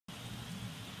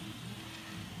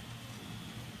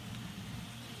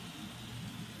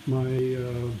my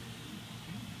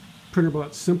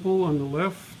Printrbot Simple on the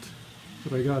left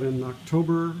that I got in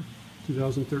October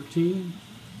 2013.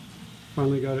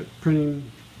 Finally got it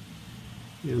printing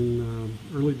in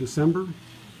early December.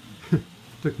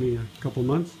 Took me a couple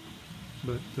months,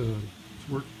 but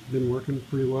it's been working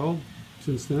pretty well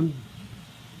since then.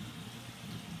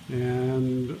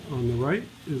 And on the right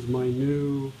is my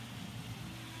new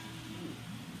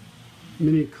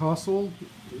Mini Kossel.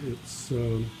 It's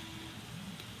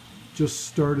just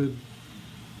started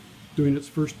doing its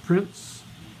first prints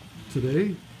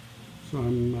today, so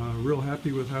I'm real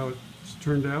happy with how it's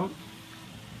turned out.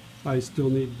 I still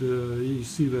need to, you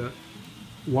see that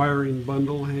wiring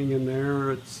bundle hanging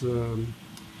there. It's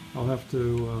I'll have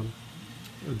to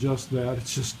adjust that.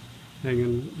 It's just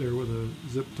hanging there with a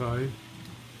zip tie,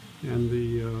 and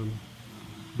the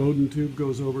Bowden tube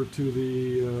goes over to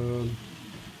the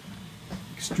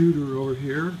extruder over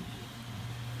here.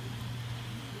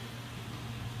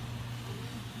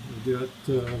 I've got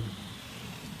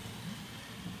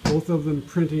both of them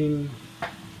printing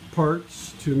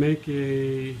parts to make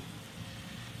a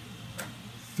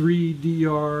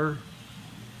 3DR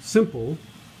Simple,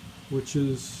 which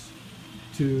is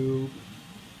to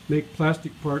make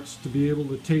plastic parts to be able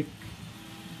to take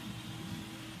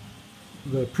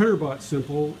the Printrbot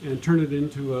Simple and turn it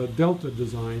into a Delta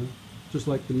design, just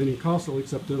like the Mini Kossel,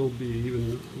 except it'll be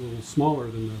even a little smaller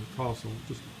than the Kossel,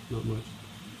 just not much.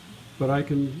 But I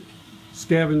can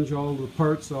scavenge all the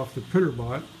parts off the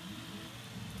Printrbot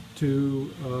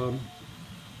to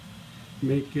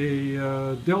make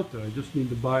a Delta. I just need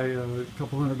to buy a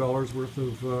couple $100 worth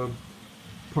of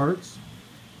parts,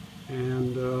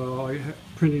 and I'm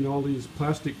printing all these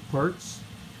plastic parts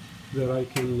that I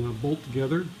can bolt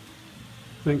together.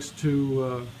 Thanks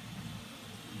to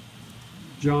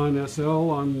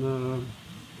JohnSL on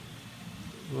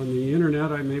the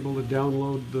internet, I'm able to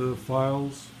download the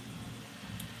files,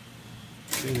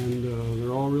 and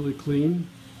they're all really clean.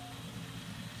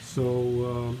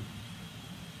 So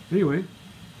anyway,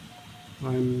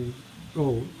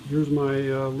 here's my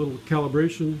little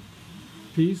calibration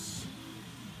piece,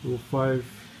 little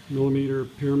 5mm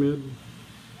pyramid,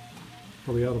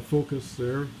 probably out of focus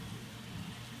there.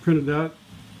 Printed that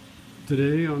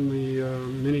today on the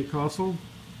Mini Kossel,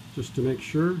 just to make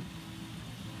sure.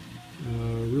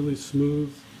 Really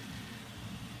smooth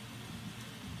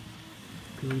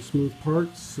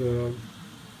parts.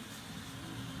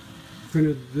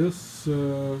 Printed this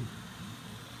in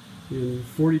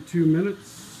 42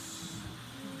 minutes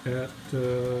at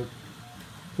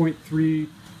 0.3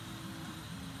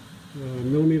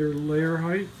 millimeter layer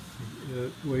height.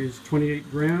 It weighs 28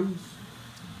 grams.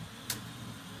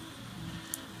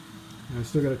 I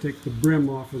still got to take the brim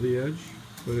off of the edge,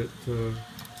 but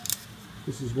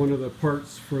this is one of the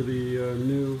parts for the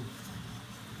new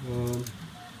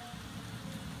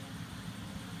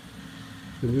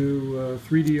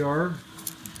 3DR.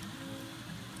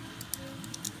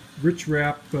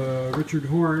 Richard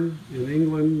Horn in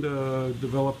England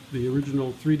developed the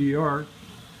original 3DR,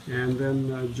 and then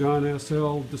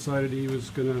JohnSL decided he was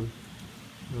going to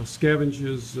scavenge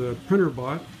his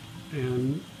Printrbot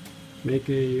and make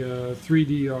a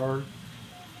 3DR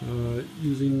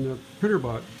using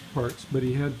Printrbot parts, but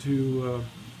he had to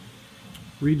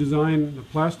redesign the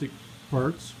plastic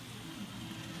parts.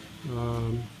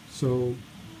 So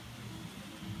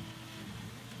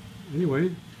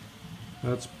anyway,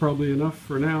 that's probably enough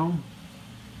for now.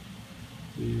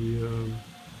 I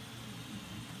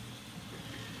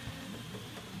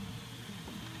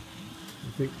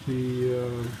think the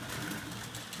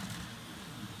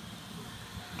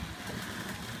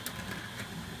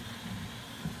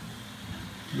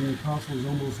Mini Kossel is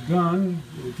almost done.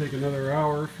 It'll take another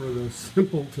hour for the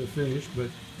Simple to finish, but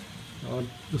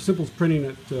the Simple's printing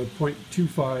at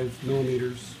 0.25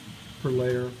 millimeters per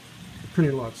layer,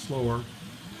 printing a lot slower.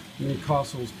 Mini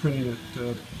Kossel's printing at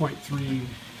 0.3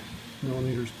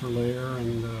 millimeters per layer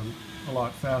and a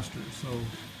lot faster. So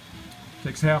it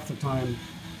takes half the time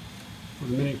for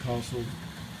the Mini Kossel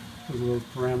because of those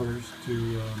parameters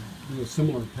to do a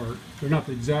similar part. They're not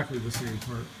exactly the same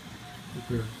part, but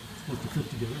they're supposed to fit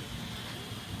together.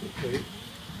 Okay.